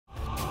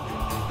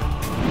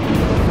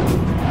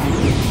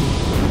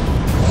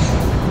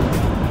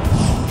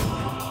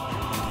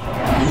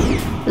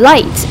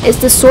Light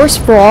is the source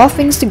for all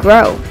things to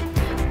grow.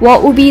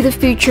 What will be the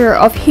future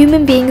of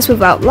human beings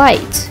without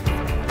light?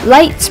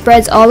 Light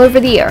spreads all over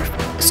the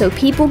earth, so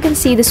people can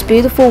see this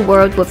beautiful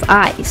world with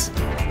eyes.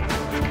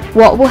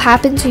 What will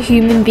happen to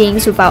human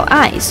beings without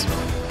eyes?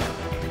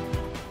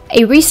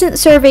 A recent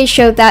survey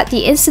showed that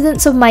the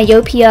incidence of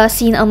myopia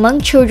seen among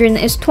children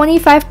is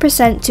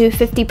 25% to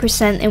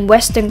 50% in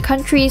Western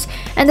countries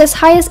and as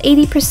high as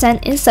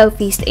 80% in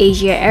Southeast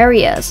Asia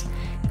areas.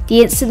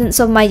 The incidence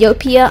of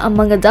myopia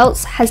among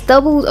adults has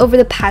doubled over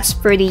the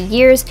past 30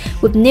 years,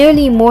 with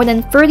nearly more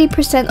than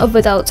 30% of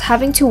adults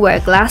having to wear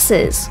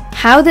glasses.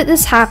 How did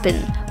this happen?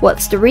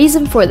 What's the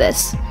reason for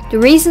this? The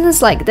reason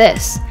is like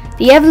this.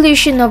 The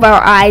evolution of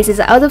our eyes is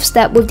out of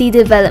step with the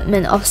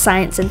development of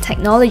science and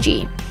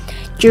technology.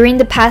 During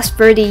the past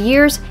 30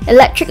 years,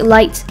 electric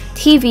light,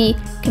 TV,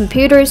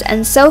 computers,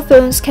 and cell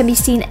phones can be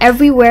seen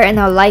everywhere in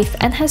our life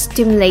and has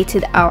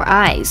stimulated our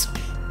eyes.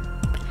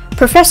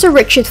 Professor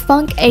Richard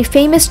Funk, a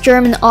famous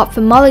German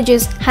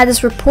ophthalmologist, had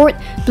his report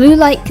 "Blue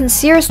Light Can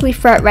Seriously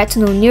Threat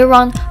Retinal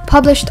Neuron"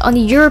 published on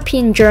the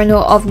European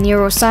Journal of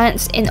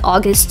Neuroscience in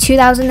August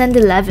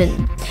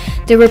 2011.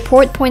 The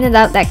report pointed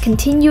out that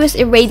continuous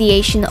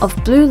irradiation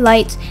of blue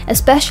light,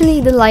 especially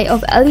the light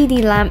of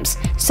LED lamps,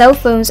 cell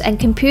phones, and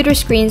computer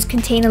screens,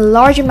 contain a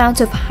large amount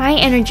of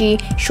high-energy,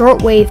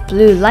 short-wave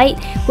blue light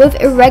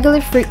with irregular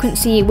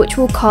frequency, which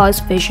will cause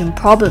vision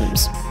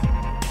problems.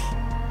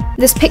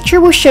 This picture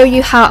will show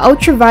you how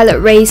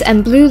ultraviolet rays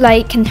and blue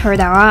light can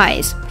hurt our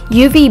eyes.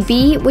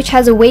 UVB, which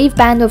has a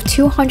waveband of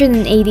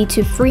 280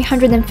 to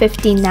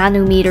 350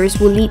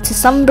 nanometers, will lead to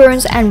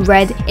sunburns and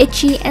red,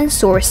 itchy, and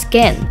sore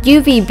skin.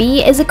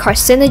 UVB is a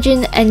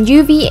carcinogen, and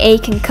UVA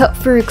can cut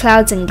through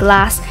clouds and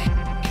glass,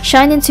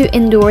 shine into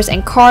indoors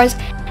and cars,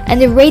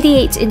 and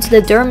irradiate into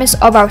the dermis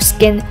of our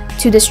skin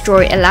to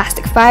destroy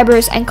elastic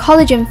fibers and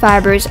collagen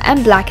fibers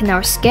and blacken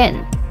our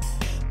skin.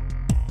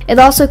 It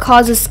also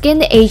causes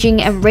skin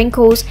aging and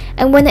wrinkles,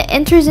 and when it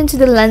enters into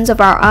the lens of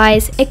our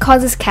eyes, it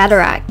causes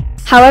cataract.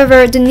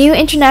 However, the new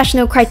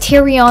international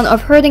criterion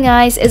of hurting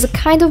eyes is a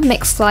kind of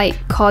mixed light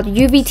called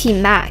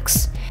UVT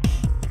max,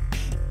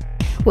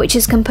 which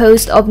is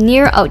composed of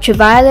near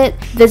ultraviolet,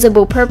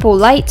 visible purple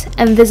light,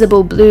 and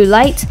visible blue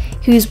light,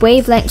 whose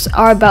wavelengths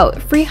are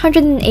about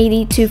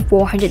 380 to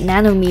 400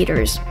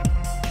 nanometers.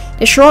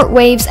 The short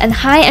waves and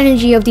high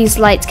energy of these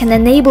lights can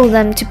enable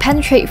them to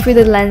penetrate through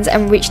the lens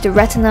and reach the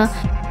retina,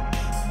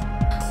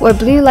 where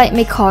blue light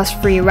may cause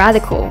free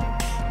radical.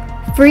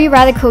 Free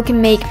radical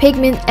can make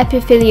pigment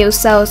epithelial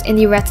cells in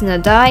the retina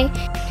die,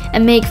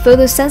 and make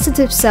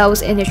photosensitive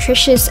cells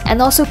in-nutritious,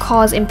 and also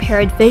cause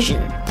impaired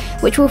vision,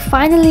 which will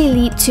finally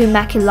lead to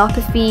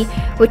maculopathy,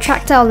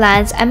 retractile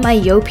lens, and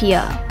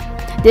myopia.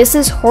 This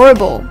is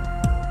horrible.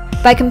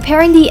 By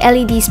comparing the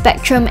LED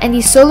spectrum and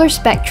the solar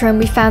spectrum,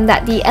 we found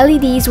that the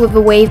LEDs with a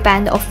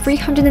waveband of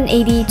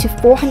 380 to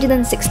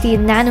 460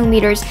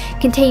 nanometers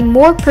contain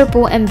more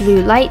purple and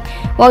blue light,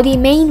 while the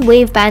main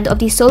waveband of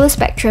the solar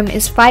spectrum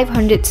is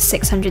 500 to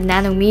 600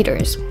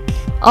 nanometers.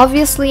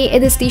 Obviously,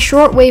 it is the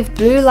shortwave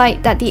blue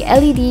light that the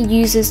LED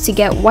uses to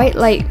get white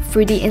light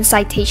through the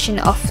incitation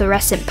of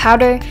fluorescent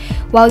powder,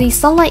 while the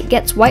sunlight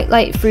gets white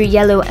light through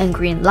yellow and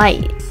green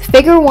light.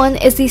 Figure 1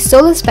 is the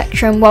solar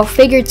spectrum, while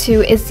Figure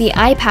 2 is the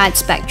iPad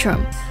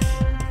spectrum.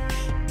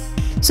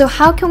 So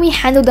how can we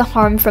handle the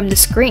harm from the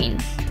screen?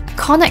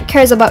 KONNET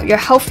cares about your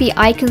healthy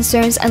eye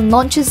concerns and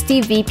launches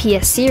the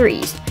VPS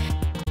series.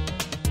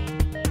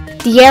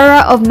 The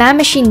era of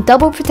man-machine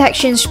double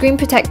protection screen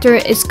protector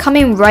is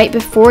coming right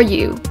before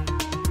you.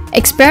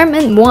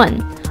 Experiment 1.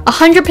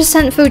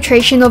 100%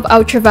 filtration of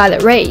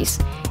ultraviolet rays.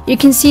 You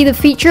can see the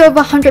feature of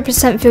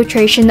 100%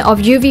 filtration of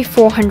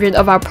UV400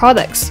 of our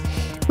products.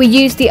 We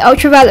use the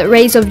ultraviolet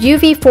rays of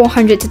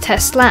UV400 to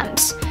test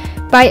lamps.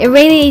 By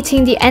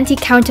irradiating the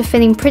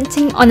anti-counterfeiting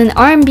printing on an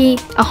RMB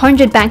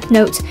 100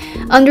 banknote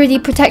under the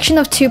protection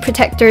of two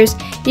protectors,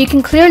 you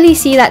can clearly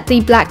see that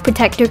the black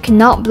protector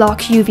cannot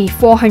block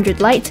UV400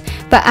 light,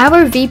 but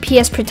our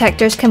VPS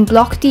protectors can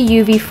block the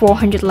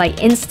UV400 light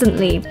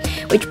instantly,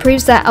 which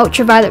proves that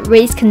ultraviolet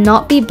rays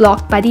cannot be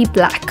blocked by the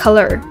black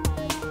color.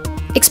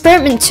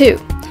 Experiment 2.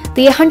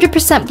 The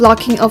 100%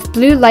 blocking of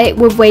blue light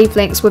with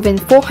wavelengths within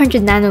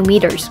 400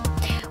 nanometers.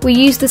 We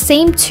use the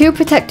same two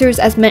protectors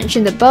as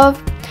mentioned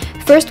above.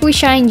 First, we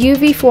shine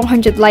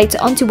UV400 light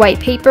onto white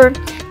paper,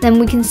 then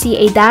we can see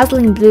a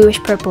dazzling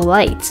bluish-purple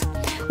light.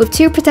 With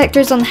two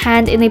protectors on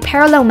hand in a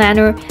parallel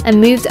manner and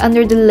moved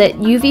under the lit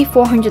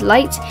UV400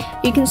 light,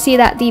 you can see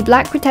that the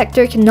black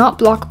protector cannot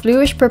block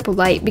bluish-purple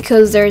light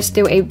because there is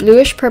still a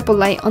bluish-purple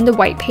light on the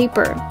white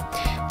paper.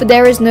 But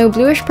there is no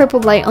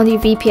bluish-purple light on the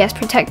VPS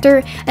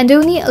protector, and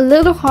only a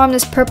little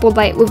harmless purple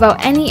light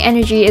without any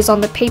energy is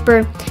on the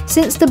paper,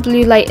 since the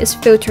blue light is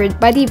filtered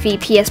by the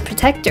VPS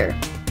protector.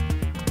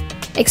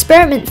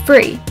 Experiment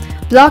 3.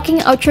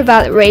 Blocking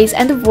ultraviolet rays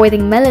and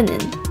avoiding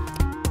melanin.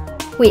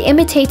 We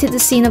imitated the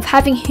scene of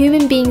having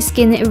human being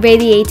skin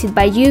irradiated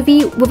by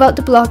UV without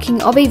the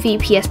blocking of a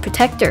VPS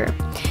protector.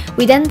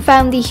 We then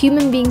found the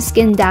human being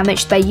skin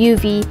damaged by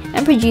UV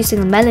and producing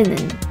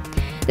melanin.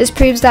 This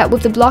proves that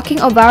with the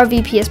blocking of our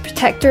VPS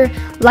protector,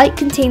 light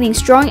containing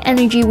strong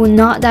energy will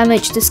not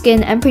damage the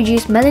skin and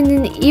produce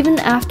melanin even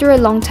after a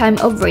long time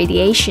of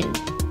radiation.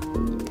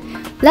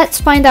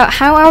 Let's find out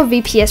how our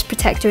VPS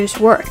protectors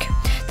work.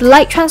 The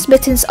light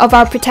transmittance of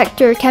our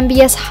protector can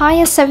be as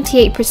high as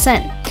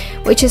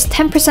 78%, which is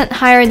 10%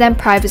 higher than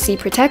privacy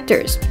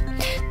protectors.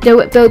 Though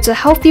it builds a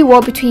healthy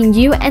wall between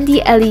you and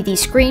the LED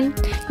screen,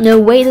 no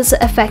way does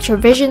it affect your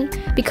vision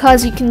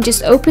because you can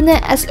just open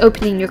it as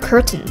opening your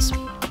curtains.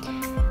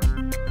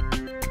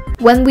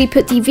 When we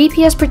put the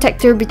VPS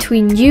protector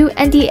between you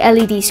and the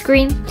LED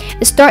screen,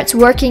 it starts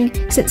working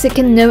since it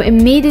can know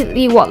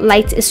immediately what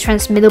light is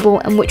transmittable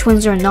and which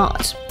ones are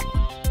not.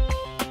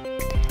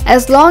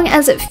 As long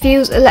as it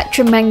feels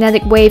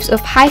electromagnetic waves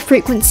of high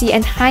frequency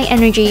and high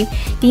energy,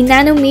 the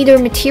nanometer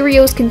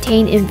materials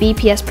contained in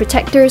VPS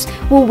protectors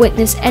will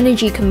witness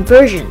energy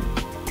conversion.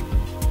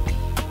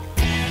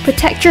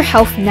 Protect your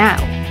health now.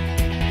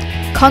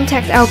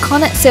 Contact our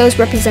KONNET sales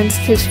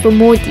representatives for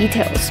more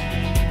details.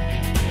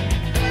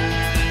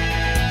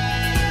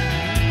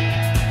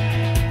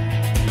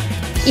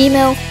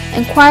 Email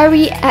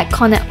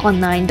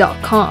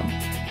inquiry@konnetonline.com.